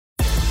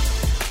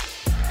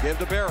Give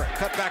to Barrett.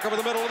 Cut back over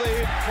the middle of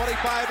the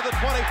 25 to the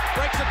 20.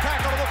 Breaks a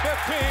tackle to the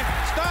 15.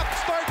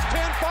 Stops, starts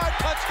 10-5.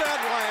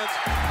 Touchdown Lions.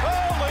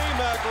 Holy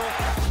mackerel.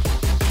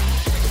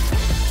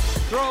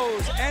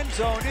 Throws, end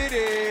zone. It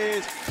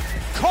is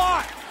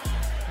caught.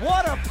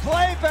 What a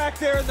play back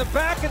there in the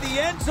back of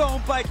the end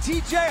zone by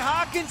T.J.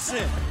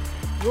 Hockenson.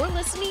 You're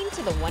listening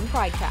to the One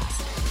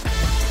Pridecast.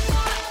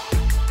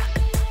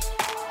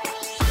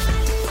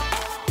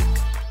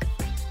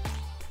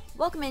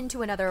 Welcome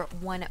into another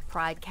One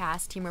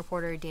Pridecast. Team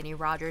reporter Danny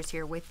Rogers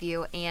here with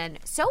you, and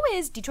so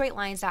is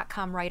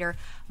DetroitLions.com writer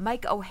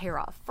Mike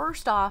O'Hara.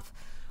 First off,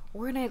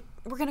 we're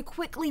gonna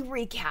quickly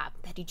recap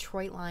the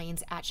Detroit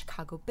Lions at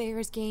Chicago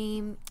Bears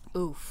game.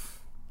 Oof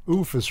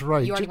is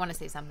right. You already want to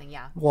say something,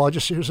 yeah. Well,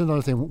 here's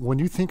another thing. When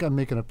you think I'm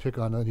making a pick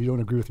on it and you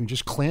don't agree with me,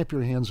 just clamp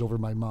your hands over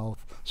my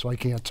mouth so I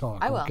can't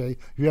talk. I will. Okay?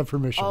 You have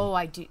permission. Oh,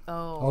 I do.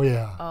 Oh,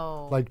 yeah.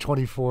 Oh. Like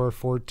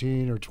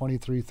 24-14 or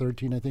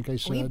 23-13, I think I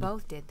said. We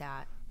both did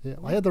that. Yeah,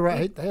 I had the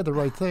right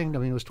thing. I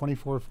mean, it was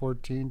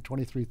 24-14,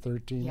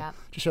 23-13. Yeah.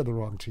 Just had the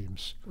wrong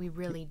teams. We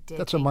really did.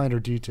 That's a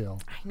minor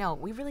detail. I know.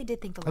 We really did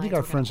think the Lions I think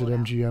our friends at out.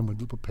 MGM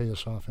would pay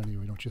us off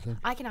anyway, don't you think?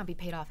 I cannot be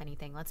paid off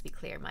anything. Let's be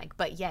clear, Mike.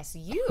 But yes,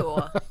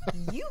 you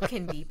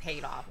can be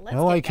paid off. Let's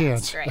no, get I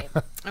can't. That straight.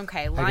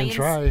 Okay, Lions.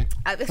 I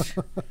can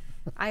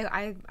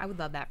try. I would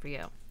love that for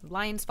you.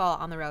 Lions fall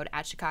on the road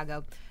at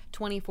Chicago,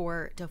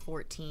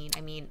 24-14.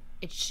 I mean,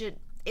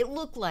 it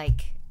looked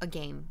like a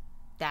game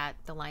that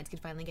the Lions could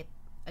finally get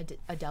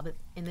a dub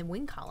in the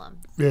win column.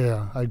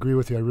 Yeah, I agree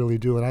with you. I really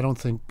do, and I don't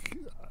think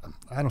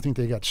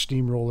they got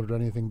steamrolled or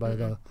anything by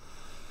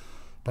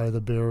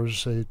the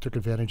Bears. They took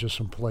advantage of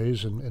some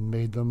plays and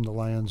made them. The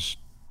Lions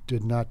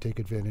did not take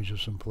advantage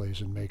of some plays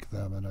and make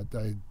them,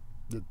 and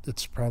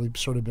it's probably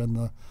sort of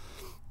been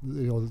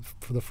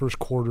for the first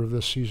quarter of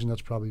this season,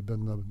 that's probably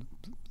been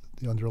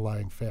the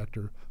underlying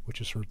factor which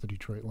has hurt the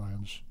Detroit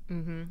Lions.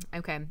 Mm-hmm.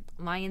 Okay,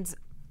 Lions.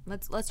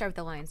 Let's start with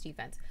the Lions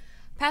defense.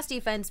 Pass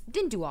defense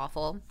didn't do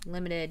awful.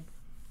 Limited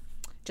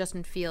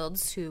Justin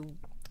Fields, who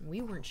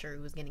we weren't sure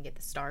who was going to get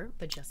the start,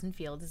 but Justin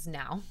Fields is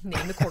now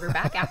named the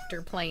quarterback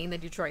after playing the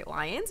Detroit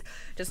Lions.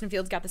 Justin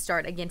Fields got the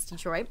start against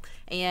Detroit.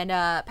 And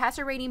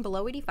passer rating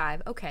below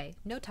 85. Okay,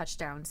 no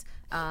touchdowns.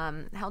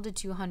 Held to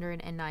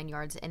 209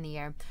 yards in the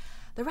air.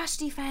 The rush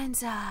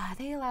defense,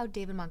 they allowed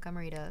David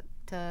Montgomery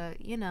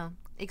to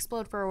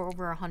explode for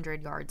over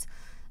 100 yards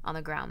on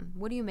the ground.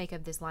 What do you make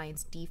of this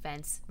Lions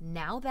defense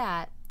now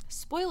that,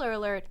 spoiler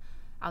alert,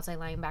 outside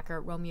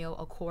linebacker Romeo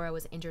Okwara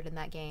was injured in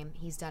that game?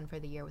 He's done for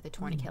the year with a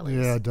torn Achilles.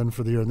 Yeah, done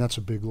for the year, and that's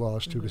a big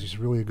loss too, because he's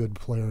really a good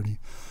player. And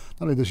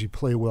not only does he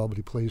play well, but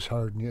he plays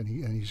hard, and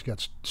he's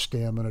got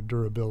stamina,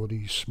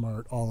 durability,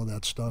 smart, all of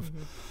that stuff.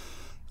 Mm-hmm.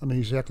 I mean,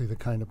 exactly the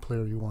kind of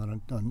player you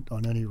want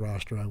on any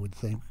roster, I would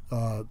think.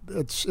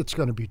 It's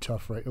going to be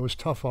tough, right? It was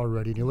tough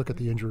already. And you look at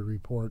the injury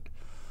report,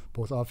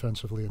 both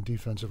offensively and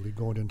defensively,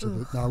 going into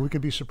the. Now we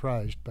could be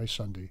surprised by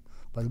Sunday.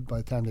 By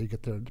the time they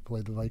get there to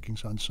play the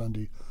Vikings on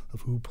Sunday, of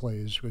who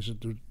plays, because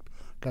the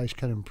guys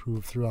can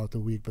improve throughout the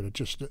week, but it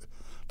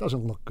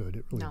doesn't look good.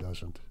 It really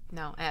doesn't.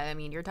 No, I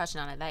mean, you're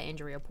touching on it, that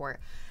injury report.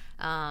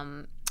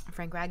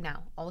 Frank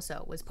Ragnow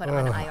also was put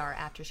on IR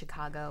after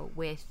Chicago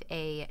with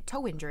a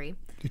toe injury.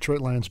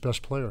 Detroit Lions'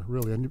 best player,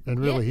 really, and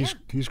really,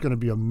 he's going to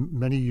be a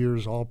many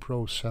years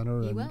All-Pro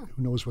center, and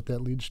who knows what that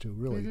leads to,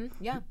 really.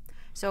 Mm-hmm. Yeah.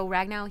 So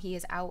Ragnow, he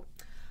is out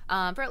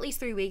for at least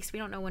 3 weeks. We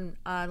don't know when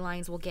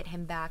Lions will get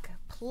him back.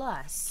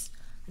 Plus,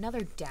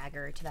 another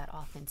dagger to that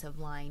offensive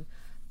line,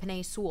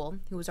 Penei Sewell,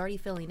 who was already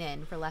filling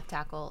in for left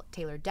tackle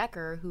Taylor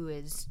Decker,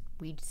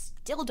 we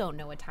still don't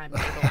know a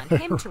timetable on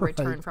him to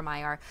return from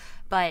IR.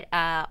 But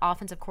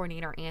offensive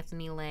coordinator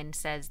Anthony Lynn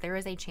says there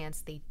is a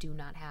chance they do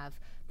not have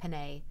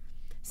Penei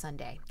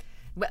Sunday.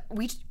 But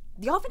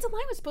the offensive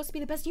line was supposed to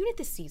be the best unit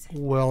this season.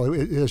 Well,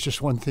 it's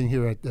just one thing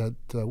here.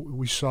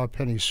 We saw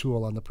Penei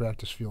Sewell on the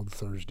practice field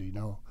Thursday.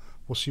 Now,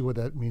 we'll see what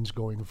that means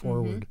going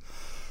forward.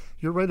 Mm-hmm.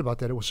 You're right about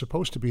that. It was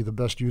supposed to be the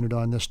best unit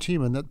on this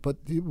team, but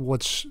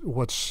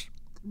what's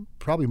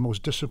probably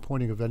most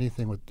disappointing of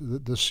anything with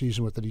this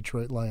season with the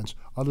Detroit Lions,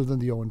 other than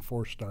the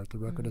 0-4 start, the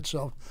record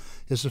itself,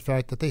 is the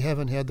fact that they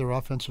haven't had their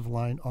offensive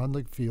line on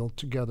the field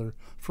together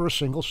for a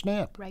single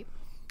snap. Right.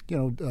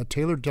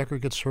 Taylor Decker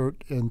gets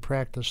hurt in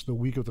practice the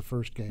week of the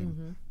first game.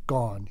 Mm-hmm.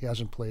 Gone. He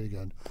hasn't played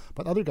again.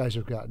 But other guys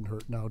have gotten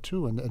hurt now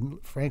too. And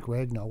Frank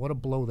Ragnow, what a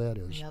blow that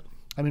is. Yep.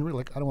 I mean,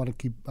 really, I don't want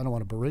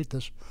to berate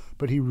this,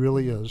 but he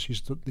really is.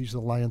 He's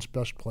the Lions'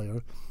 best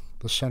player.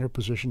 The center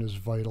position is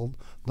vital.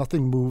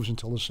 Nothing moves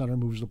until the center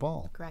moves the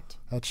ball. Correct.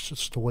 That's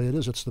just the way it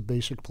is. It's the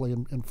basic play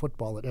in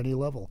football at any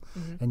level.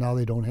 Mm-hmm. And now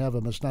they don't have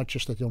him. It's not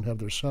just that they don't have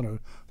their center.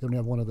 They don't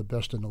have one of the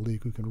best in the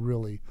league who can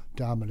really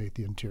dominate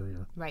the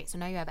interior. Right. So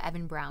now you have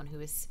Evan Brown, who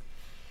is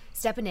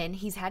stepping in.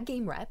 He's had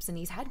game reps, and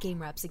he's had game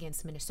reps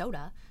against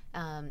Minnesota,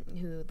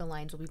 who the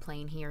Lions will be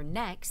playing here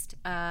next.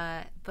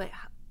 But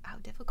how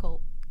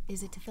difficult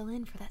is it to fill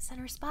in for that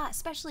center spot?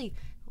 Especially,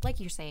 like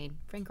you're saying,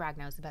 Frank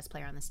Ragnow is the best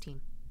player on this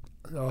team.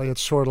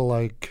 It's sort of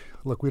like,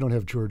 look, we don't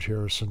have George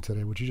Harrison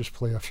today. Would you just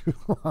play a few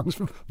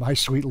songs, My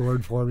Sweet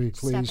Lord, for me,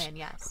 please? Step in,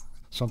 yes.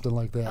 Something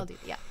like that. I'll do,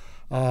 yeah.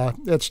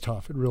 It's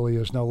tough. It really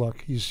is. Now,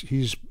 look,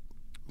 he's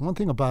one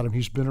thing about him.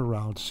 He's been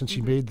around since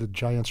he made the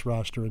Giants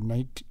roster in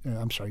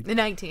The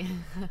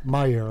 19.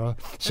 my era.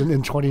 So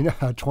in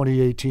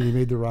 2018, he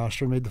made the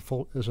roster, made the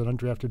full as an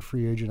undrafted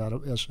free agent out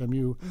of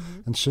SMU,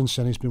 and since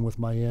then he's been with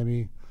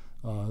Miami,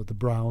 the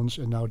Browns,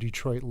 and now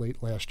Detroit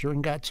late last year,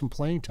 and got some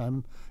playing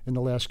time in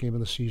the last game of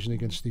the season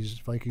against these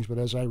Vikings. But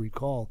as I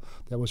recall,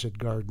 that was at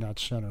guard, not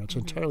center. It's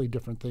an entirely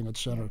different thing at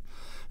center.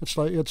 It's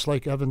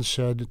like Evan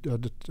said,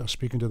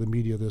 speaking to the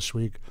media this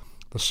week.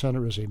 The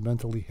center is a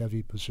mentally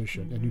heavy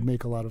position, and you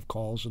make a lot of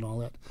calls and all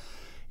that.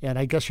 And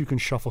I guess you can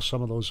shuffle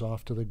some of those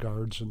off to the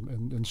guards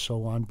and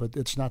so on, but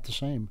it's not the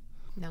same.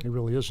 No. It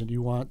really isn't.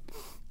 You want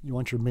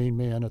your main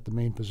man at the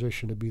main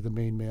position to be the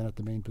main man at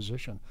the main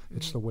position.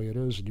 It's the way it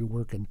is, and you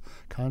work in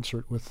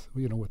concert with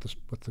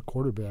the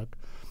quarterback,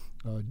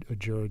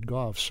 Jared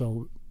Goff.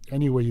 So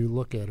any way you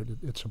look at it,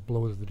 it's a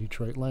blow to the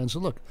Detroit Lions.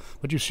 And look,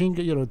 but you've seen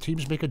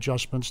teams make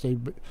adjustments. They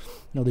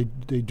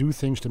do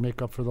things to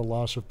make up for the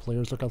loss of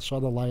players. Look, I saw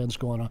the Lions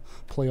go on a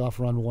playoff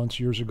run once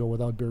years ago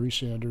without Barry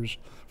Sanders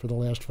for the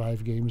last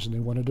 5 games, and they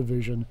won a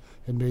division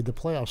and made the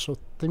playoffs. So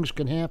things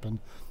can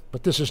happen.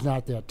 But this is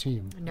not that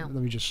team. No.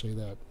 Let me just say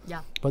that.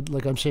 Yeah. But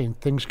like I'm saying,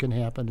 things can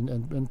happen,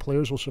 and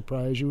players will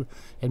surprise you.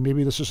 And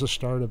maybe this is the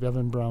start of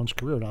Evan Brown's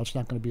career. Now, it's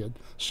not going to be a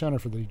center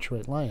for the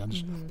Detroit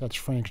Lions. That's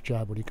Frank's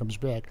job when he comes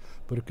back.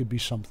 But it could be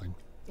something.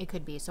 It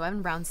could be. So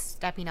Evan Brown's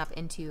stepping up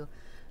into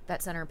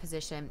that center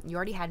position. You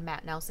already had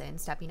Matt Nelson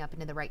stepping up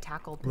into the right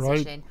tackle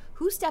position. Right.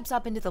 Who steps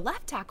up into the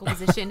left tackle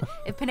position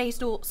if Penei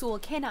Sewell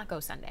cannot go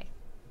Sunday?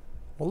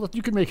 Well,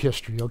 you can make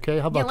history, okay?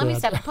 How about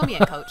that? Put me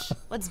in, coach.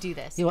 Let's do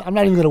this. I'm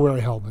not even going to wear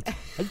a helmet.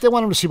 They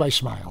want them to see my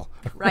smile.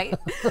 Right?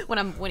 when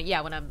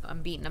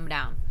I'm beating them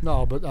down.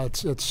 No, but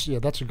that's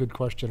a good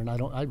question, and I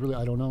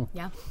don't know.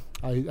 Yeah.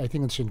 I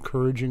think it's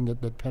encouraging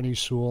that Penei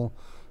Sewell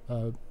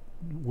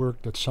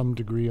worked at some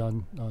degree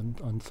on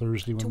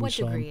Thursday when we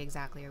saw him. To what degree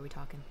exactly are we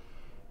talking?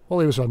 Well,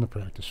 he was on the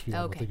practice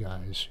field with Okay. the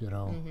guys,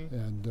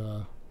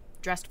 and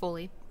Dressed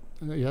fully.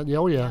 yeah,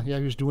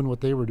 he was doing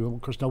what they were doing.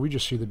 Of course, now we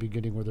just see the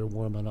beginning where they're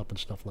warming up and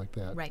stuff like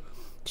that. Right.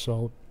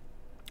 So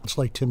it's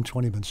like Tim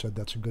Twentyman said,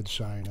 that's a good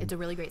sign. It's a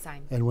really great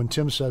sign. And when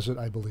Tim says it,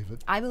 I believe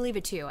it. I believe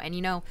it too.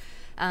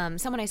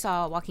 And someone I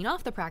saw walking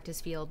off the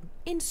practice field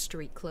in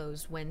street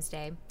clothes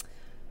Wednesday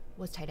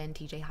was tight end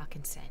TJ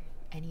Hawkinson.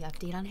 Any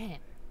update on him?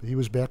 He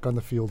was back on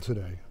the field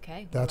today.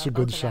 Okay. That's a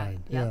good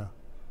sign. Yep. Yeah.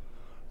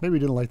 Maybe he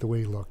didn't like the way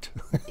he looked.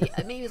 Yeah,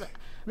 maybe he was like,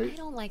 I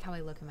don't like how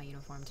I look in my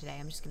uniform today.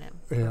 I'm just gonna.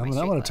 I'm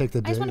going to take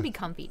the day. I just want to be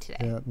comfy today.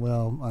 Yeah.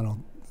 Well, I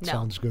don't. No.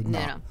 Sounds good.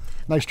 No.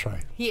 Nice try.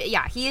 He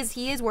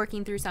is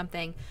working through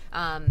something.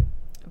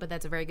 But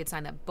that's a very good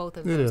sign that both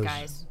of those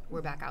guys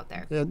were back out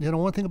there. And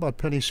one thing about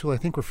Penei Sewell, I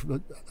think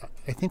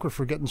we're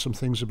forgetting some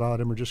things about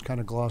him. We're just kind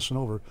of glossing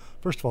over.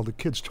 First of all, the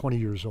kid's 20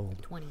 years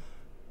old. 20.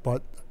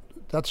 But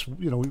that's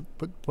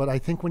But I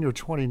think when you're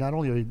 20, not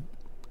only are you,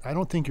 I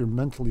don't think you're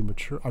mentally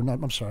mature.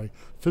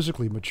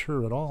 Physically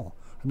mature at all.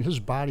 I mean, his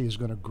body is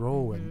going to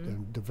grow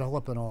and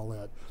develop and all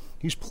that.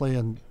 He's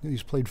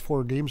played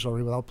 4 games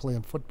already without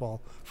playing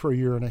football for a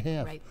year and a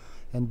half. Right.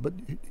 But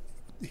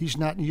he's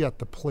not yet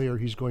the player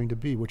he's going to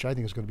be, which I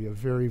think is going to be a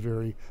very,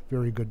 very,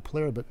 very good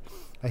player. But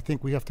I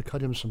think we have to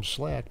cut him some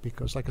slack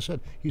because, like I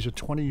said, he's a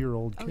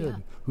 20-year-old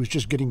kid who's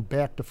just getting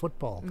back to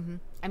football. Mm-hmm.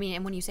 I mean,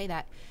 and when you say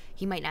that,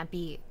 he might not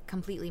be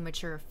completely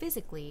mature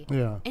physically.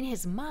 Yeah. In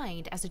his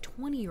mind, as a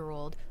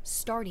 20-year-old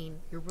starting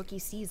your rookie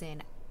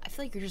season, I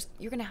feel like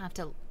you're going to have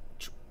to.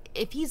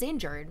 If he's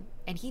injured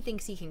and he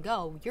thinks he can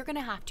go, you're going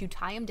to have to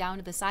tie him down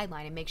to the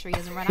sideline and make sure he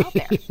doesn't run out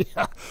there.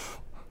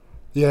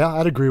 Yeah,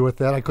 I'd agree with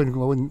that.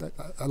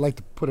 I like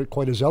to put it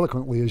quite as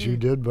eloquently as you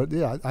did, but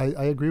yeah,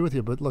 I agree with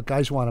you. But look,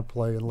 guys want to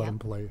play and let them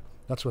play.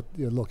 That's what,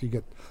 look, you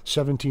get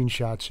 17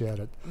 shots at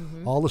it.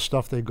 Mm-hmm. All the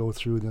stuff they go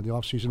through, the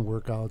off-season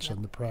workouts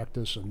and the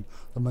practice and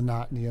the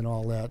monotony and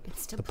all that,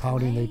 the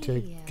pounding they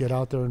take, get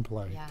out there and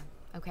play. Yeah,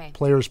 okay.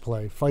 Players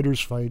play. Fighters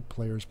fight.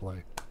 Players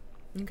play.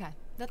 Okay,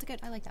 that's good.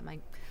 I like that,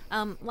 Mike.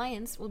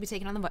 Lions will be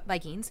taking on the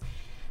Vikings.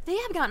 They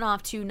have gotten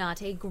off to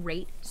not a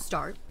great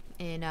start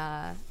in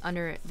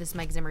under this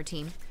Mike Zimmer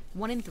team.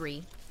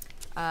 1-3.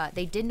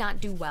 They did not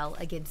do well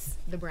against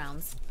the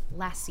Browns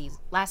last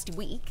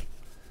week.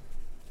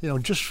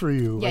 Just for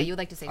you. Yeah, you would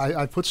like to say something.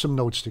 I put some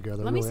notes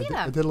together. Let me see them.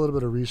 I did a little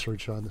bit of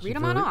research on this. Read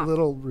them on off.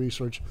 Little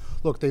research.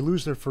 Look, they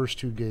lose their first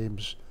 2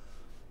 games,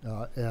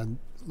 and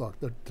look,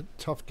 they're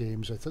tough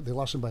games. I think they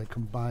lost them by a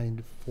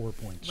combined 4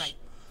 points. Right.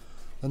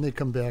 Then they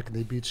come back and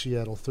they beat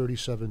Seattle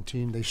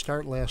 30-17. They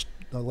start last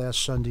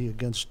Sunday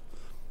against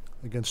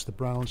the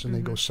Browns, and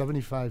they go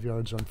 75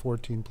 yards on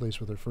 14 plays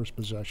with their first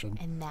possession.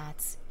 And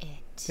that's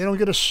it. They don't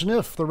get a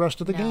sniff the rest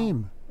of the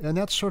game. And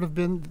that's sort of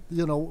been,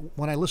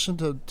 when I listened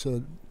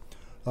to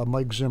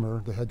Mike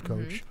Zimmer, the head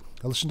coach,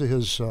 I listened to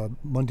his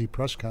Monday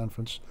press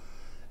conference,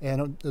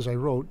 and as I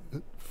wrote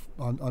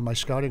on my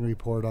scouting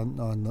report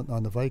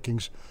on the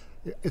Vikings,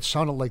 it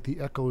sounded like the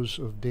echoes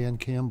of Dan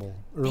Campbell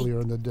earlier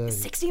in the day.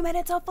 60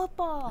 minutes of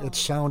football. It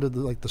sounded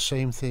like the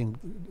same thing.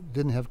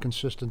 Didn't have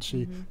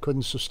consistency,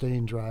 couldn't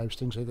sustain drives,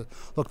 things like that.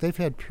 Look, they've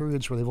had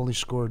periods where they've only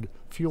scored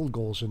field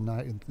goals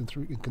in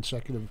three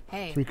consecutive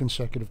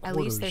quarters. At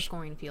least they're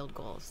scoring field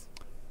goals.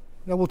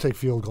 Yeah, we'll take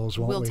field goals,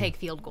 won't we? We'll take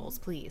field goals,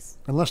 please.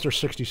 Unless they're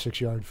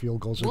 66-yard field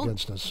goals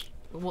against us.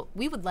 Well,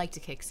 we would like to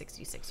kick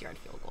 66-yard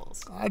field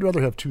goals. I'd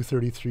rather have 2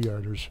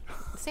 33-yarders.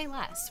 Say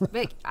less.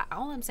 But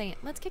all I'm saying,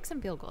 let's kick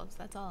some field goals.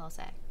 That's all I'll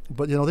say.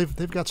 But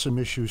they've got some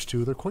issues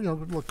too.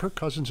 Look, Kirk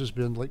Cousins has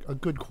been like a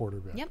good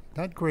quarterback. Yep.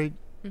 Not great,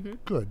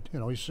 good.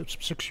 He's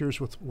 6 years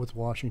with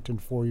Washington,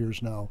 4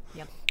 years now.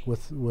 Yep.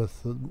 With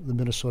the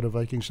Minnesota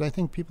Vikings. And I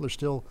think people are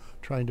still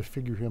trying to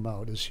figure him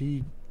out. Is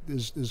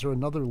there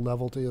another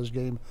level to his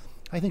game?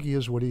 I think he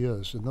is what he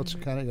is, and that's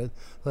kind of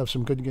he'll have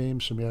some good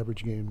games, some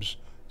average games,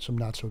 some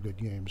not so good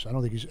games. I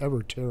don't think he's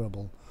ever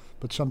terrible,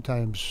 but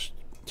sometimes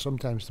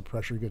the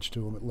pressure gets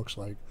to him. It looks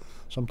like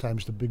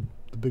sometimes the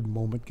big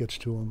moment gets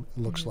to him.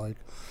 It looks like,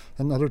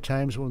 and other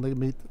times when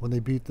they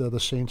beat the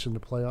Saints in the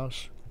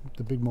playoffs,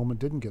 the big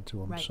moment didn't get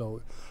to him. Right.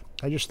 So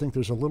I just think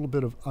there's a little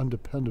bit of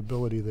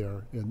undependability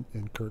there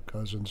in Kirk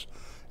Cousins,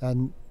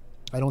 and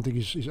I don't think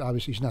he's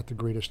obviously not the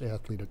greatest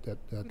athlete at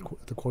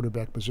the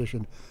quarterback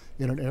position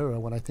in an era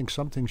when I think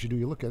some things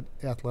you look at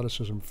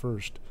athleticism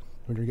first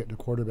when you're getting a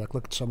quarterback.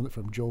 Look at some of it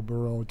from Joe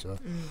Burrow to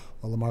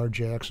Lamar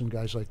Jackson,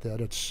 guys like that.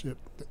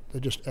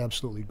 They're just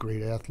absolutely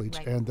great athletes,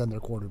 Right. And then they're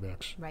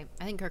quarterbacks. Right.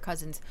 I think Kirk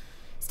Cousins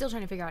still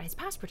trying to figure out his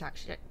pass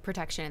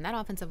protection and that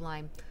offensive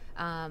line.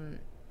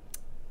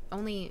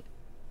 They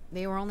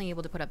were only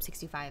able to put up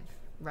 65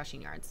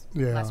 rushing yards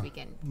last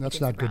weekend. That's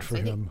against not the good Browns. for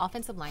So I him. think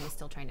offensive line is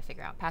still trying to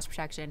figure out pass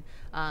protection,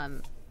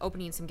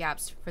 opening some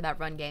gaps for that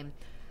run game.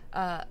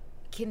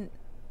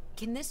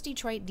 Can this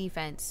Detroit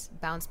defense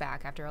bounce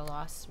back after a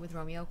loss with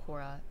Romeo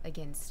Cora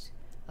against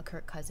a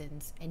Kirk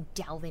Cousins and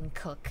Dalvin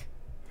Cook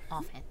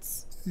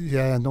offense?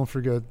 Yeah, and don't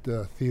forget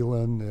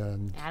Thielen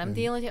and Adam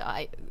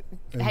Thielen.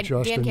 Dan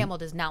Justin- Campbell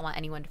does not want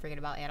anyone to forget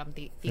about Adam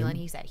Thielen.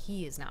 He said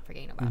he is not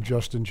forgetting about and him.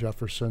 Justin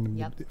Jefferson, and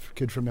Yep. the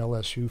kid from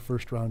LSU,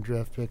 first-round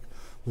draft pick,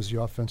 was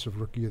the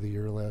offensive rookie of the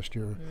year last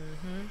year.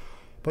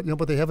 But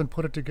they haven't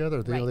put it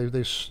together.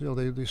 They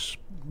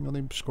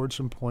scored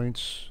some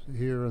points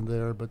here and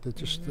there, but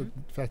the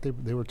fact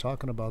they were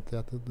talking about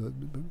that. The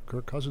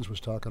Kirk Cousins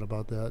was talking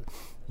about that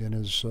in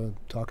his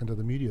talking to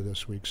the media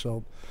this week.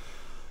 So.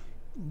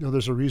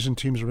 There's a reason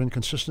teams are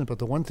inconsistent, but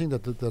the one thing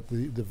that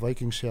the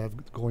Vikings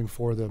have going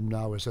for them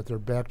now is that they're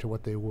back to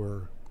what they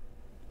were.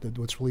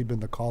 What's really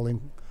been the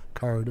calling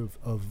card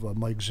of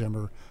Mike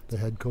Zimmer, the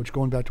head coach,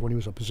 going back to when he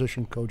was a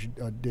position coach,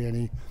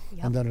 Danny,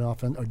 and then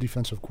a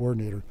defensive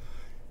coordinator.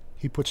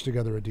 He puts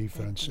together a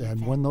defense,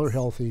 and when they're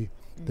healthy,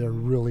 they're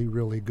really,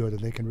 really good,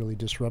 and they can really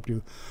disrupt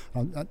you.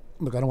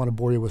 Look, I don't want to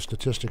bore you with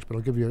statistics, but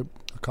I'll give you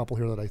a couple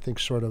here that I think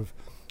sort of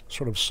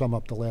sum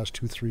up the last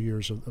 2-3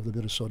 years of the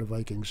Minnesota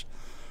Vikings.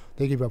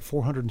 They gave up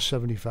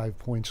 475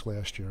 points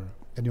last year,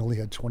 and they only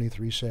had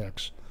 23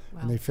 sacks,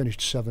 and they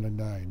finished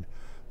 7-9.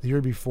 The year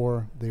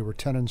before, they were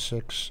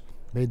 10-6,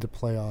 made the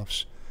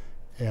playoffs,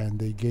 and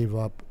they gave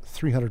up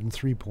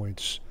 303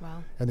 points,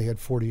 and they had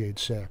 48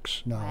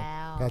 sacks.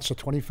 Now, that's a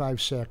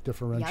 25 sack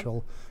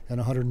differential and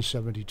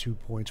 172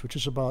 points, which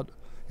is about,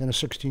 in a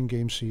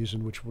 16-game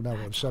season, which now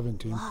we have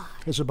 17,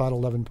 is about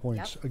 11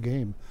 points a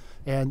game.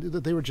 And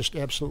they were just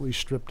absolutely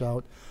stripped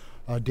out.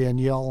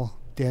 Danielle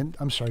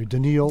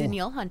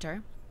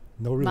Hunter.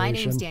 No relation. My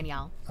name's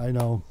Danielle. I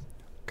know.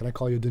 Can I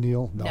call you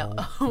Danielle? No.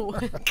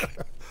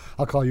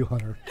 I'll call you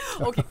Hunter.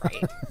 Okay,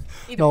 great.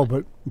 No,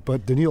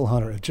 but Danielle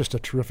Hunter is just a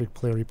terrific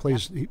player. He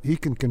plays. He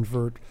can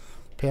convert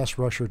pass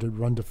rusher to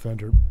run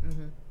defender.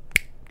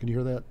 Can you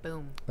hear that?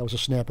 Boom. That was a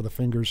snap of the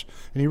fingers,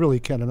 and he really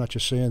can. I'm not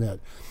just saying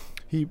that.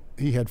 He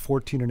had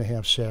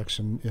 14.5 sacks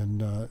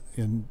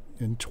in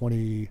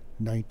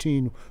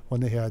 2019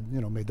 when they had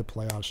made the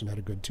playoffs and had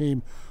a good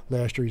team.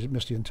 Think he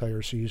missed the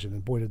entire season,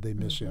 and boy did they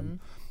miss him,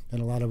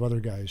 and a lot of other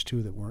guys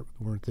too that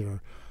weren't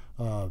there.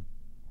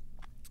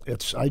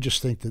 I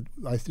just think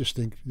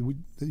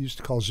they used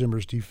to call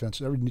Zimmer's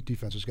defense. Every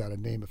defense has got a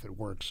name if it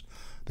works.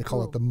 They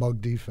call it the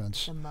mug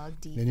defense. The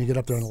mug defense. And you get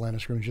up there on the line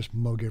of scrimmage, just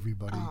mug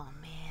everybody. Oh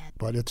man.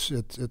 But it's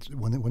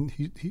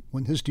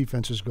when his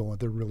defense is going,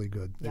 they're really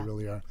good. They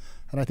really are,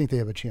 and I think they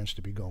have a chance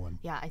to be going.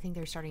 Yeah, I think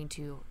they're starting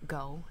to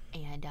go.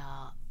 And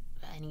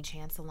any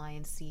chance the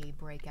Lions see a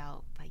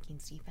breakout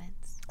Vikings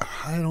defense?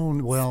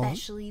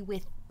 Especially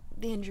with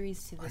the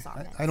injuries to this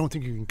offense. I don't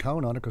think you can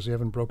count on it because they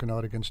haven't broken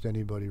out against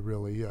anybody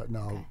really yet.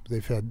 Now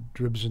they've had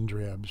dribs and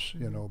drabs,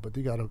 but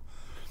they got to.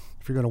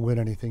 If you're going to win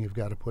anything, you've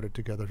got to put it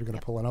together. If you're going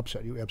to pull an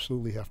upset, you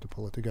absolutely have to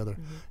pull it together.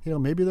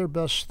 Maybe their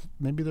best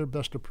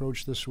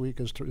approach this week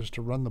is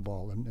to run the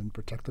ball and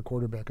protect the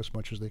quarterback as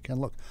much as they can.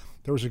 Look,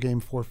 there was a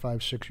game 4,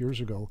 5, 6 years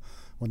ago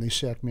when they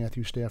sacked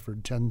Matthew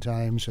Stafford 10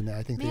 times, and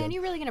I think you're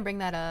really going to bring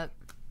that up?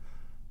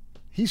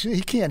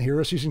 He can't hear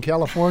us. He's in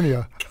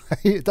California.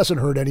 It doesn't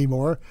hurt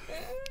anymore.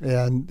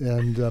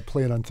 And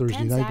playing on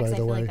Thursday night, by the way. I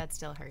feel like that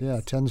still hurts. Yeah,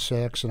 10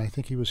 sacks, and I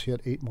think he was hit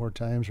 8 more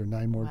times or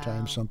 9 more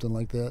times, something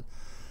like that.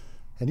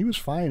 And he was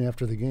fine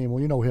after the game.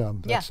 Well, you know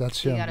him. That's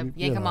you him. got to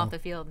yank him off the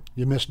field.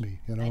 You missed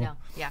me, you know. I know,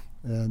 yeah.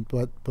 And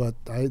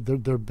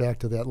they're back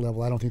to that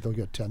level. I don't think they'll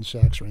get 10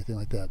 sacks or anything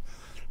like that.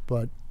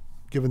 But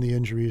given the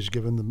injuries,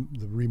 given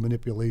the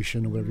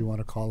remanipulation, or whatever you want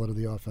to call it, of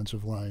the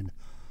offensive line,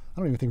 I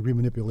don't even think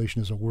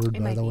remanipulation is a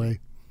word, by the way.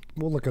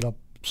 We'll look it up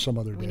some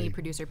other day. We need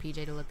producer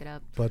PJ to look it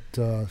up. But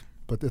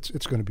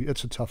it's going to be a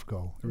tough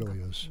go. It really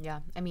is.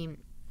 Yeah, I mean,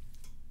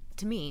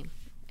 to me,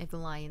 if the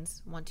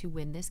Lions want to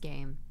win this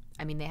game,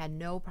 I mean, they had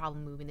no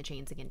problem moving the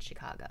chains against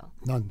Chicago.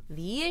 None.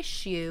 The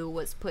issue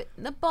was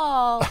putting the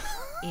ball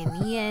in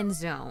the end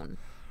zone.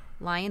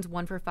 Lions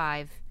 1 for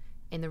 5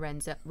 in the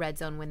red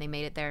zone when they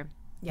made it there.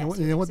 Yes,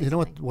 you know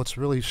what? What's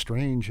really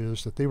strange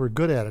is that they were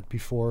good at it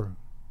before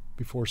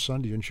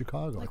Sunday in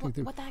Chicago. Like, I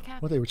think what the heck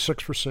happened? What, they were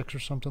 6 for 6 or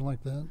something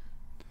like that.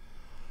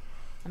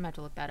 I'm going to have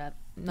to look that up.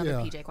 Another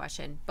PJ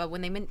question. But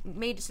when they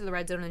made it to the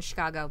red zone in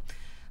Chicago,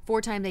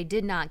 4 times they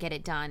did not get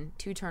it done.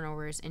 2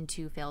 turnovers and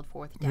 2 failed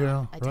fourth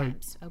down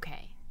attempts. Right.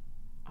 Okay.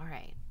 All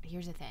right.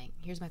 Here's the thing.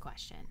 Here's my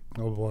question.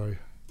 Oh, boy.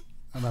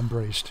 I'm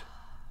braced.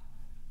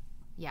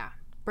 Yeah.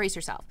 Brace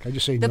yourself. Can I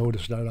just say no to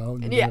start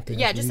out?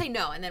 Yeah, just say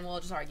no, and then we'll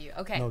just argue.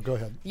 Okay. No, go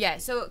ahead. Yeah,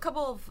 so a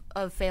couple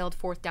of failed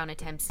fourth down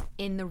attempts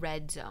in the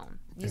red zone.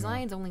 These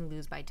Lions only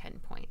lose by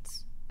 10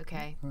 points.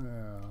 Okay.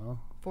 Yeah.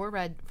 4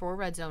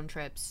 red zone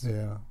trips.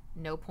 Yeah.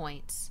 No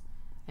points.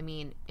 I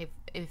mean, if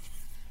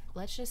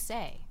let's just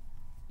say,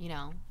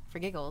 for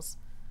giggles,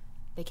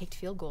 they kicked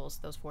field goals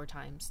those 4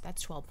 times.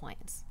 That's 12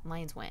 points.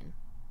 Lions win.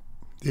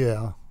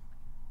 Yeah.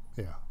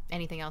 Yeah.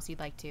 Anything else you'd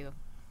like to,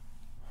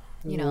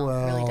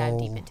 really dive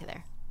deep into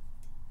there?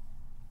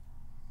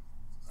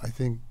 I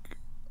think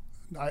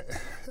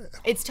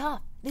it's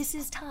tough. This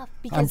is tough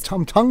because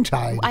I'm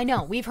tongue-tied. I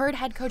know. We've heard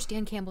head coach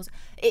Dan Campbell's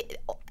it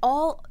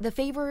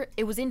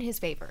was in his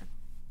favor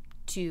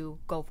to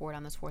go for it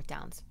on those 4th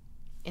downs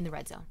in the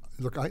red zone.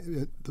 Look,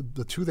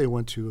 the 2 they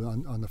went to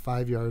on the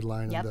 5-yard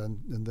line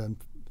and then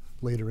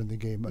later in the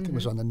game, I think it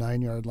was on the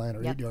 9-yard line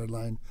or 8-yard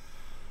line.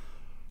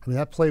 I mean,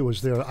 that play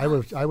was there. I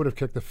would have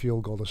kicked the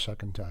field goal the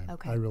second time.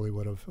 Okay. I really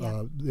would have.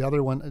 Yeah. The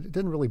other one, it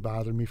didn't really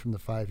bother me from the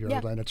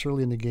 5-yard line. It's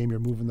early in the game. You're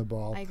moving the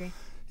ball. I agree.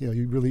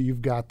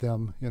 You've got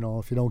them.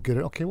 If you don't get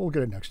it, okay, we'll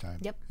get it next time.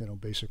 Yep.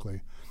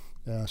 Basically.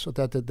 So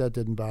that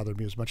didn't bother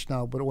me as much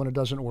now. But when it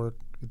doesn't work,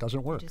 it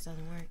doesn't work. It just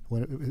doesn't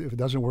work. If it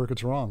doesn't work,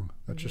 it's wrong.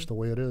 That's just the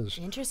way it is.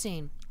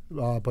 Interesting.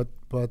 But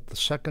the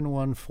second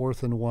one,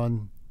 4th and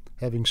 1.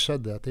 Having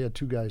said that, they had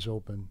 2 guys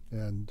open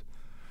and.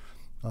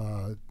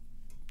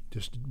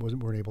 Just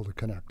weren't able to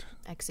connect.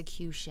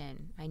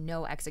 Execution. I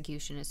know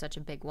execution is such a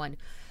big one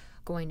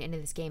going into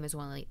this game as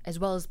well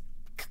as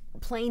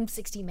playing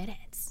 60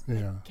 minutes.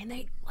 Yeah. Can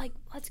they,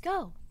 let's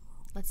go.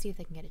 Let's see if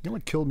they can get it done. You know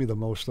what killed me the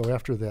most, though,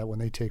 after that, when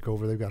they take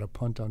over, they've got a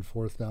punt on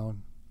 4th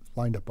down,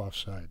 lined up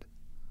offside.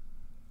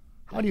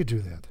 How do you do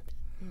that?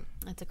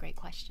 That's a great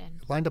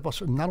question. Lined up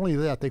offside. Not only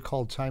that, they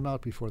called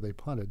timeout before they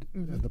punted,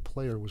 and the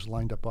player was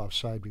lined up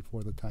offside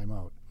before the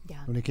timeout.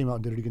 Yeah. When they came out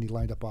and did it again, he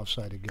lined up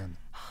offside again.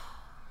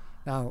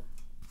 Now,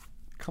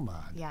 come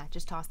on. Yeah,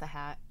 just toss the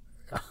hat.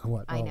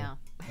 What? I know.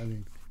 I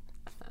mean,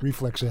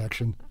 reflex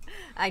action.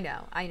 I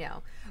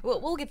know.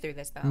 We'll get through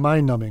this, though.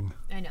 Mind numbing.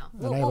 I know.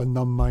 And I have a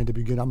numb mind to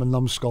begin. I'm a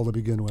numb skull to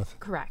begin with.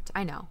 Correct.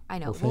 I know.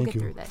 Well, we'll get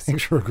through this.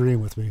 Thanks for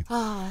agreeing with me.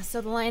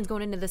 So the Lions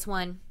going into this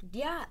one,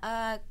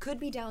 could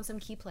be down some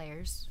key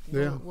players.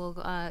 Yeah. We'll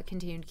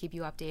continue to keep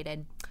you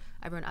updated.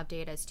 Everyone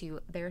updated as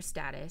to their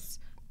status.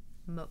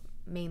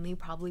 Mainly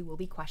probably will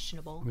be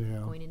questionable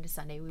going into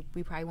Sunday.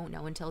 We probably won't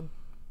know until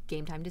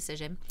game time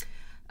decision.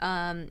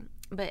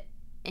 But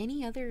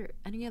any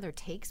other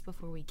takes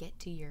before we get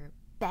to your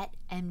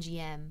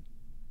BetMGM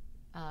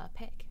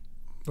pick?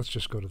 Let's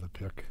just go to the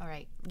pick. All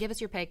right. Give us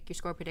your pick, your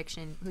score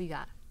prediction. Who you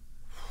got?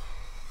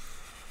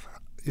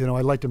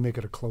 I'd like to make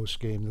it a close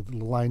game.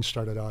 The line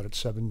started out at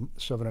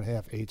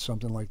 7.5, 8,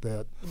 something like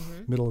that.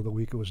 Middle of the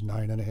week, it was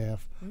 9.5.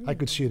 I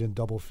could see it in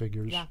double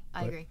figures. Yeah,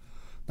 I agree.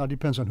 Now, it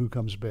depends on who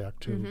comes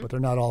back, too. But they're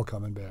not all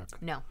coming back.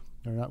 No.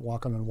 They're not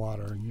walking on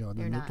water.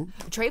 They're not.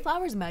 Trey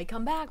Flowers might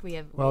come back.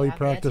 He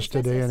practiced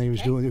today, and he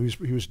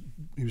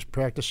was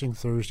practicing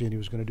Thursday, and he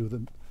was going to do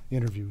the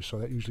interview. So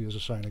that usually is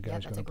a sign a guy's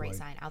going to play. That's a great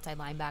sign. Outside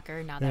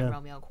linebacker. Now that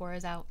Romeo Okwara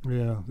is out.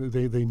 Yeah,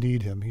 they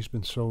need him. He's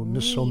been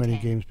missed so many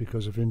games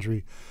because of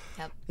injury.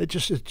 Yep. It's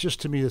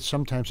just to me that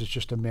sometimes it's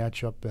just a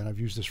matchup, and I've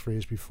used this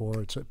phrase before.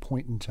 It's a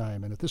point in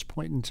time, and at this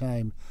point in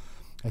time,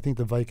 I think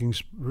the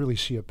Vikings really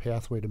see a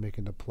pathway to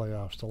making the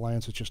playoffs. The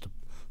Lions, it's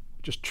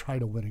just try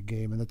to win a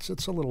game, and it's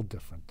a little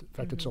different. In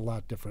fact, it's a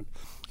lot different.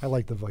 I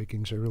like the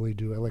Vikings. I really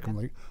do. I like them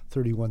like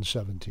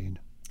 31-17.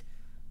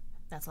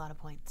 That's a lot of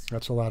points.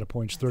 That's a lot of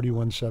points.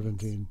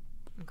 31-17.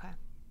 Okay.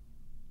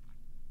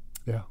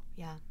 Yeah.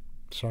 Yeah.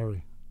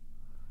 Sorry.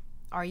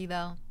 Are you,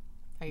 though?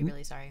 Are you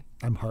really sorry?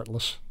 I'm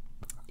heartless.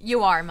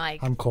 You are,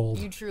 Mike. I'm cold.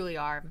 You truly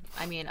are.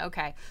 I mean,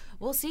 okay.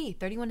 We'll see.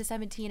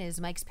 31-17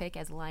 is Mike's pick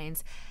as the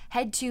Lions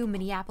head to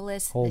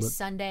Minneapolis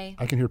Sunday.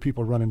 I can hear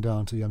people running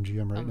down to the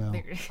MGM right now.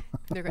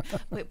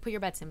 Put your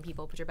bets in,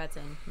 people. Put your bets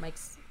in.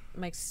 Mike's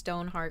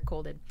stone heart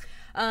colded.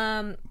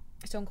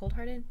 Stone Cold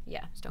Hearted?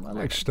 Yeah, Stone I Cold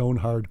like Hearted. Stone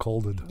Hard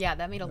Colded. Yeah,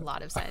 that made a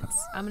lot of sense.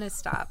 I'm going to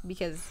stop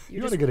because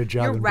You ought to get a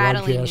job you're in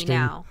rattling me broadcasting.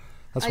 now.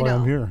 That's I why I'm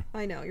know. here.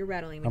 I know, you're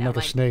rattling me I'm now. like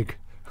a snake.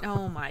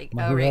 Oh my.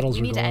 My All right, rattles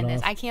we are need to end going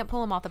this. off. I can't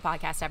pull him off the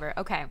podcast ever.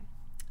 Okay.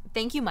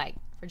 Thank you, Mike,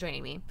 for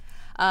joining me.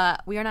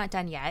 We are not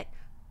done yet.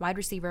 Wide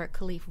receiver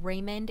Khalif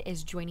Raymond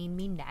is joining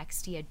me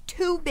next. He had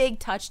 2 big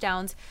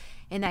touchdowns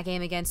in that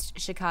game against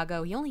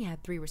Chicago. He only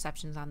had 3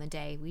 receptions on the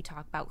day. We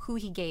talk about who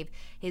he gave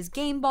his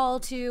game ball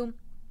to,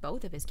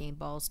 both of his game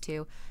balls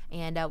to,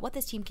 and what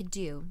this team can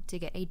do to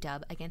get a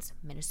dub against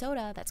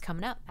Minnesota. That's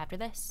coming up after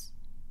this.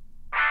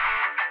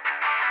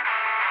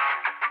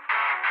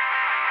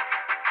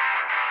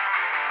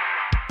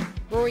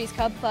 Rory's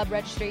Cub Club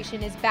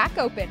registration is back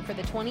open for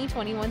the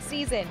 2021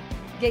 season.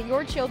 Get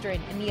your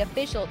children in the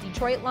official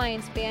Detroit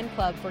Lions fan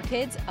club for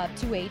kids up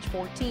to age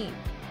 14.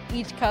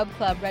 Each Cub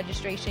Club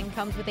registration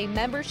comes with a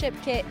membership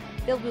kit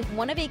filled with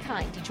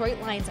one-of-a-kind Detroit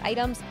Lions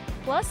items,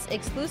 plus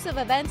exclusive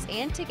events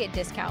and ticket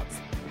discounts.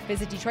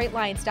 Visit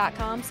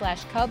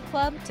DetroitLions.com/Cub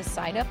Club to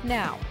sign up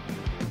now.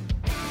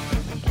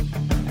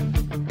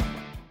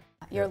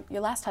 Your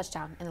last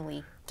touchdown in the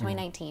league,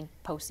 2019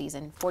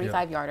 postseason,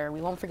 45-yarder.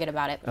 We won't forget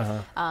about it.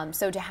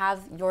 So to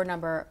have your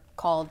number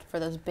called for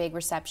those big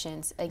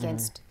receptions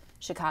against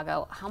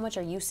Chicago, how much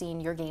are you seeing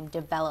your game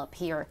develop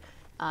here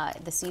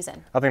this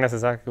season? I think that's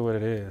exactly what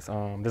it is.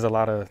 There's a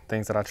lot of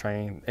things that I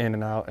train in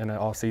and out in the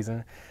off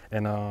season,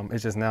 and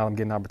it's just now I'm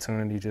getting an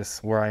opportunity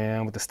just where I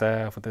am with the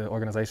staff, with the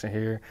organization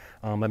here.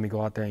 Let me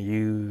go out there and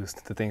use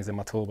the things in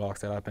my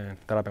toolbox that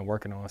I've been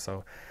working on.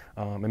 So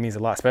it means a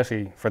lot,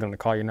 especially for them to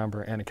call your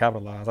number and to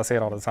capitalize. I say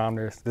it all the time.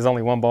 There's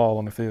only one ball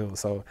on the field,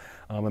 so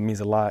it means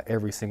a lot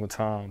every single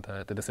time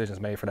that the decision's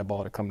made for that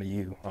ball to come to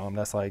you.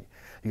 That's like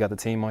you got the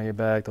team on your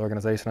back, the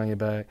organization on your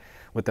back.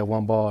 With that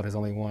one ball, there's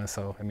only one,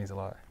 so it means a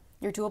lot.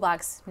 Your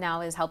toolbox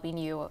now is helping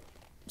you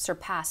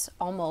surpass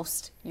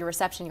almost your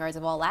reception yards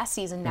of all last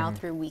season now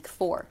through week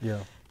 4. Yeah.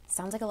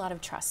 Sounds like a lot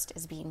of trust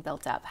is being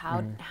built up.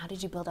 How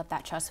did you build up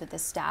that trust with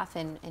this staff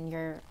and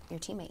your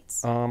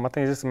teammates? I think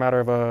it's just a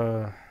matter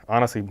of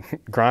honestly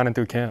grinding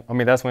through camp. I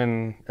mean, that's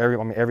when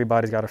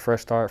everybody's got a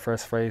fresh start,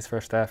 fresh phrase,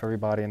 fresh staff,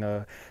 everybody,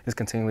 and just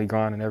continually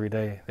grinding every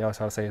day. They always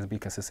try to say is be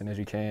consistent as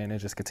you can and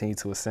just continue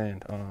to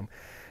ascend.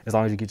 As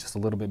long as you get just a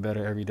little bit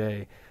better every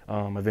day,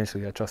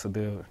 eventually that trust will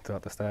build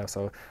throughout the staff.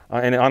 So,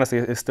 and honestly,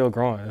 it's still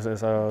growing.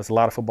 It's a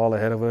lot of football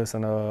ahead of us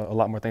and a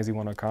lot more things we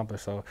want to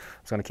accomplish. So I'm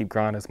just going to keep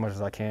grinding as much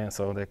as I can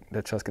so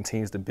that trust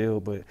continues to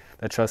build. But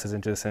that trust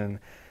isn't just in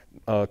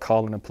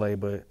calling the play,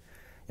 but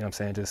you know what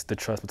I'm saying, just the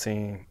trust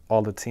between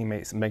all the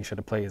teammates and making sure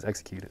the play is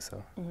executed.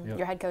 So, yep.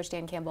 Your head coach,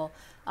 Dan Campbell,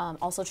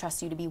 also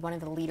trusts you to be one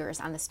of the leaders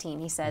on this team.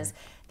 He says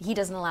he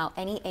doesn't allow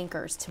any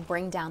anchors to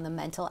bring down the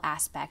mental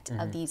aspect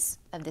of this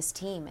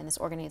team and this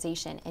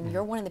organization. And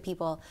you're one of the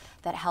people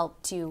that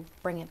help to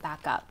bring it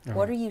back up.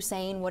 What are you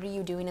saying? What are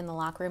you doing in the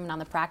locker room and on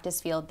the practice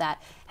field that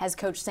has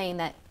coach saying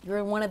that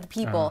you're one of the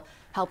people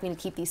helping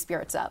to keep these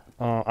spirits up?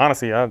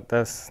 Honestly,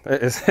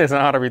 it's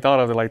not ever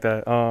thought of it like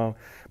that.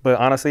 But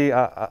honestly,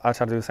 I try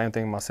to do the same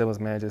thing with my siblings,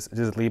 man.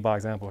 Just lead by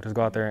example. Just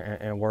go out there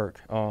and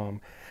work.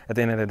 At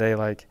the end of the day,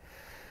 like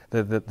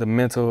the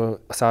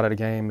mental side of the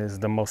game is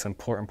the most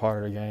important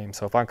part of the game.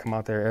 So if I come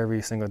out there every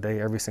single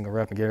day, every single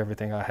rep, and give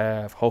everything I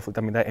have, hopefully,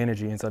 I mean, that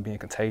energy ends up being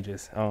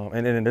contagious.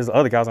 And then there's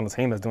other guys on the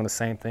team that's doing the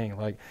same thing.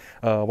 Like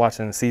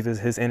watching Steve,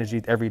 his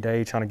energy every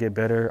day, trying to get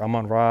better. I'm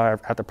on Rye, I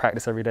have to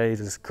practice every day,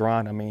 just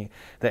grind. I mean,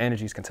 the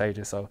energy is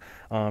contagious. So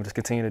just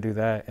continue to do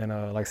that. And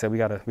like I said, we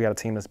got a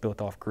team that's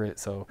built off grit.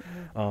 So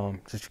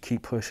just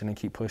keep pushing and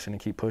keep pushing and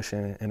keep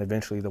pushing, and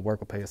eventually the work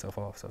will pay itself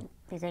off. So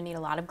you're going to need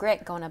a lot of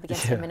grit going up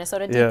against the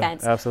Minnesota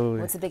defense. Yeah, absolutely.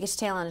 What's the biggest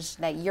challenge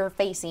that you're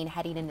facing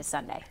heading into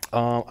Sunday?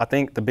 I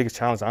think the biggest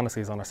challenge,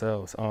 honestly, is on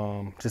ourselves.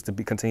 Just to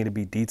continue to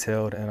be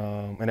detailed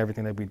and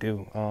everything that we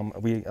do.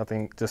 I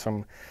think just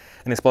from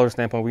an exposure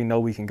standpoint, we know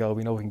we can go.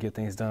 We know we can get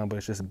things done, but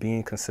it's just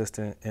being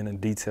consistent and in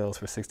details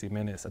for 60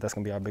 minutes. That's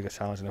going to be our biggest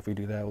challenge, and if we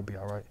do that, we'll be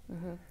all right.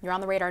 You're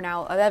on the radar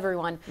now of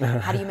everyone.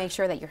 How do you make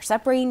sure that you're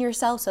separating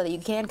yourself so that you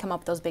can come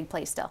up with those big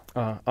plays still?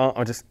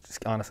 Just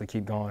honestly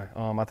keep going.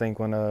 I think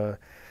when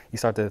you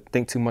start to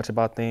think too much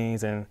about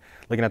things and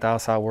looking at the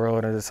outside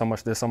world, and there's so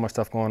much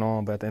stuff going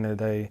on, but at the end of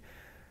the day,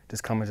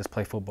 just come and just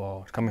play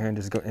football. Come here and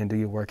just go and do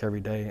your work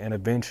every day, and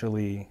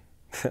eventually,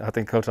 I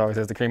think Coach always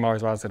says the cream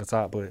always rises to the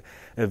top, but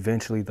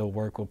eventually the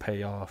work will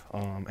pay off.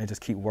 And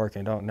just keep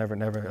working. Don't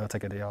never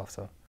take a day off.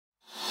 So.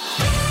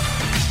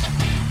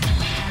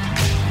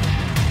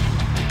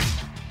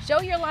 Show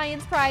your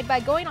Lions pride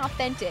by going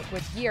authentic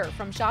with gear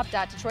from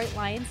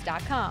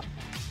shop.detroitlions.com.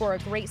 For a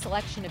great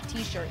selection of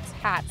t-shirts,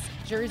 hats,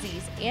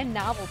 jerseys, and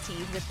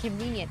novelties with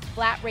convenient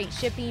flat rate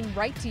shipping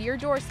right to your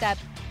doorstep,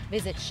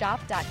 visit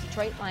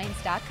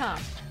shop.detroitlions.com,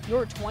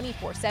 your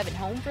 24/7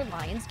 home for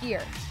Lions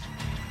gear.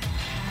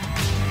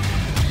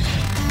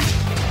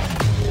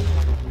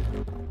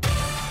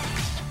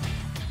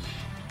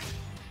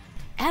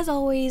 As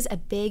always, a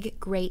big,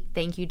 great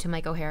thank you to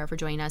Mike O'Hara for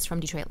joining us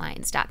from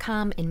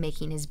DetroitLions.com and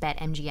making his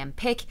BetMGM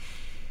pick.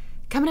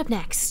 Coming up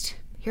next,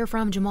 hear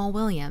from Jamal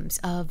Williams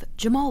of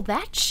Jamal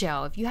That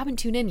Show. If you haven't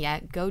tuned in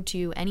yet, go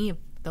to any of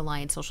the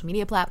Lions social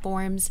media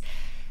platforms.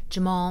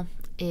 Jamal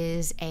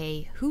is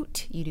a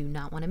hoot. You do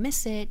not want to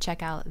miss it.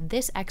 Check out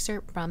this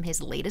excerpt from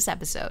his latest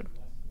episode.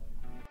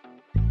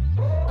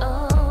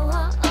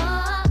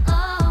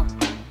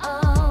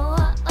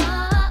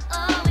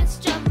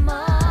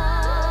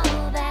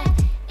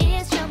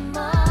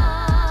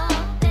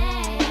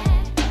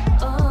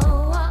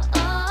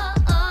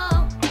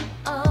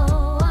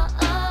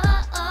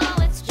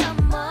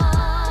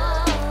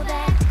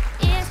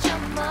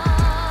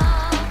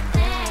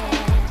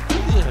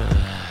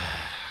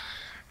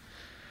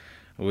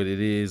 What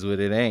it is, what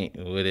it ain't,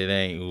 what it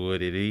ain't,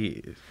 what it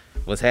is.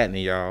 What's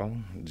happening, y'all?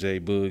 J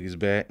Boog is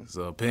back.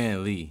 So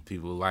apparently,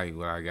 people like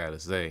what I gotta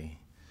say,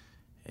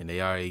 and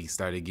they already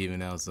started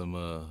giving out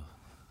some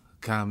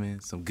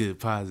comments, some good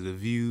positive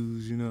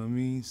views. You know what I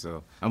mean?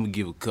 So I'm gonna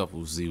give a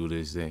couple, see what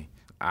they say.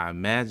 I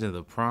imagine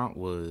the prompt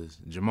was,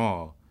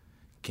 Jamal,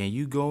 can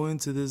you go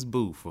into this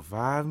booth for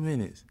 5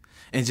 minutes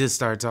and just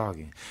start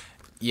talking?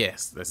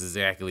 Yes, that's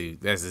exactly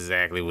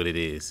what it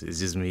is. It's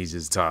just me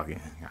just talking.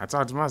 I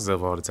talk to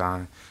myself all the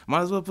time.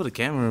 Might as well put a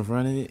camera in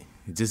front of it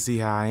and just see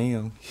how I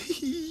am.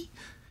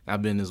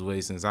 I've been this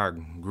way since I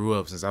grew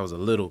up, since I was a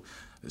little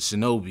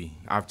shinobi.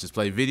 I've just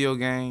played video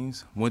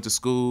games, went to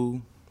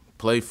school,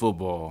 played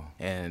football,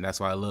 and that's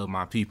why I love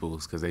my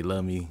peoples, because they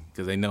love me,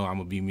 because they know I'm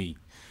going to be me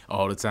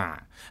all the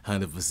time.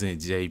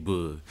 100% J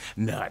Boog,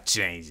 not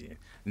changing.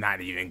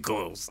 Not even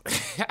close.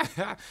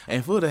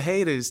 And for the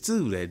haters,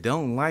 too, that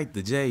don't like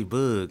the J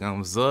Boog,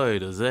 I'm sorry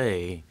to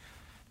say,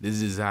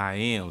 this is how I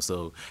am.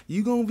 So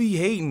you gonna be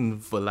hating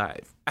for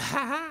life.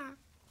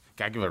 Can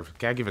I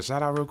give a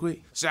shout out real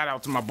quick? Shout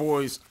out to my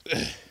boys,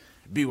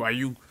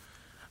 BYU.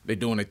 They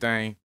doing their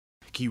thing.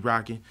 Keep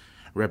rocking,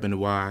 repping the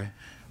Y.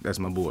 That's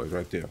my boys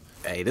right there.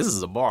 Hey, this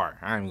is a bar.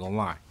 I ain't gonna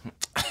lie.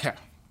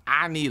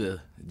 I need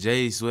a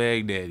J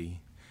Swag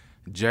Daddy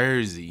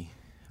jersey.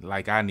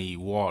 Like I need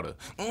water.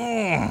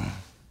 That's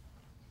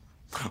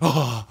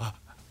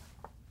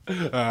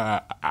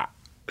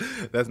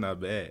not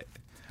bad.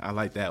 I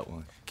like that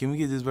one. Can we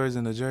get this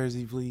version of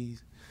jersey,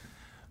 please?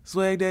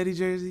 Swag Daddy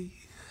jersey.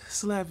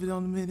 Slap it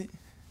on the minute.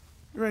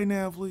 Right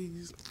now,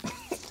 please.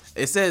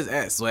 It says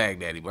at Swag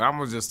Daddy, but I'm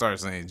going to just start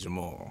saying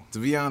Jamal. To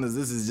be honest,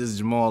 this is just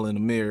Jamal in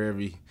the mirror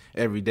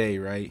every day,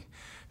 right?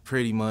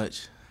 Pretty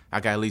much.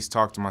 I can at least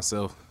talk to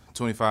myself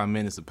 25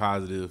 minutes of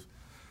positive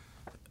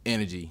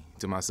energy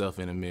to myself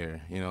in the mirror.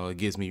 You know, it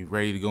gets me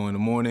ready to go in the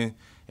morning,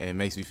 and it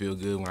makes me feel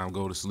good when I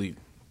go to sleep.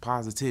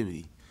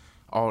 Positivity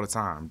all the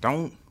time.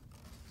 Don't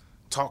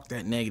talk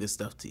that negative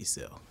stuff to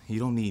yourself. You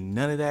don't need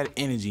none of that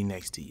energy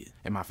next to you.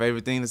 And my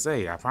favorite thing to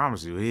say, I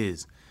promise you,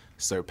 is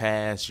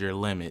surpass your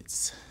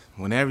limits.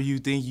 Whenever you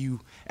think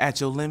you at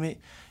your limit,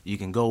 you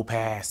can go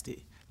past it.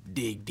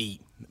 Dig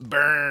deep.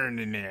 Burn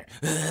in there.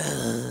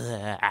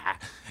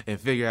 And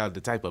figure out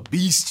the type of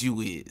beast you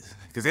is.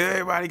 Because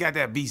everybody got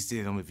that beast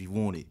in them if you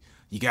want it.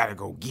 You gotta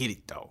go get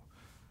it, though.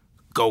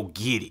 Go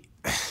get it.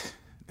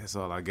 That's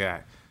all I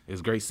got. It's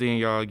great seeing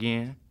y'all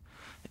again.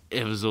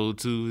 Episode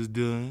 2 is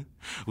done.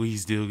 We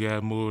still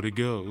got more to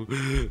go.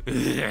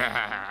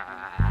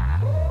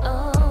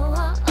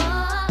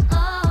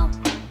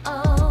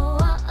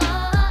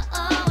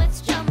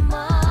 It's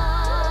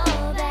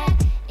Jamal.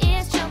 That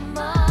is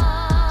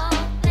Jamal.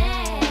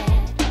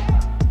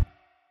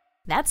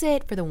 That's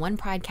it for the One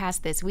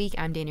Podcast this week.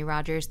 I'm Danny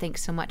Rogers.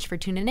 Thanks so much for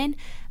tuning in.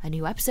 A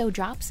new episode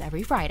drops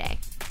every Friday.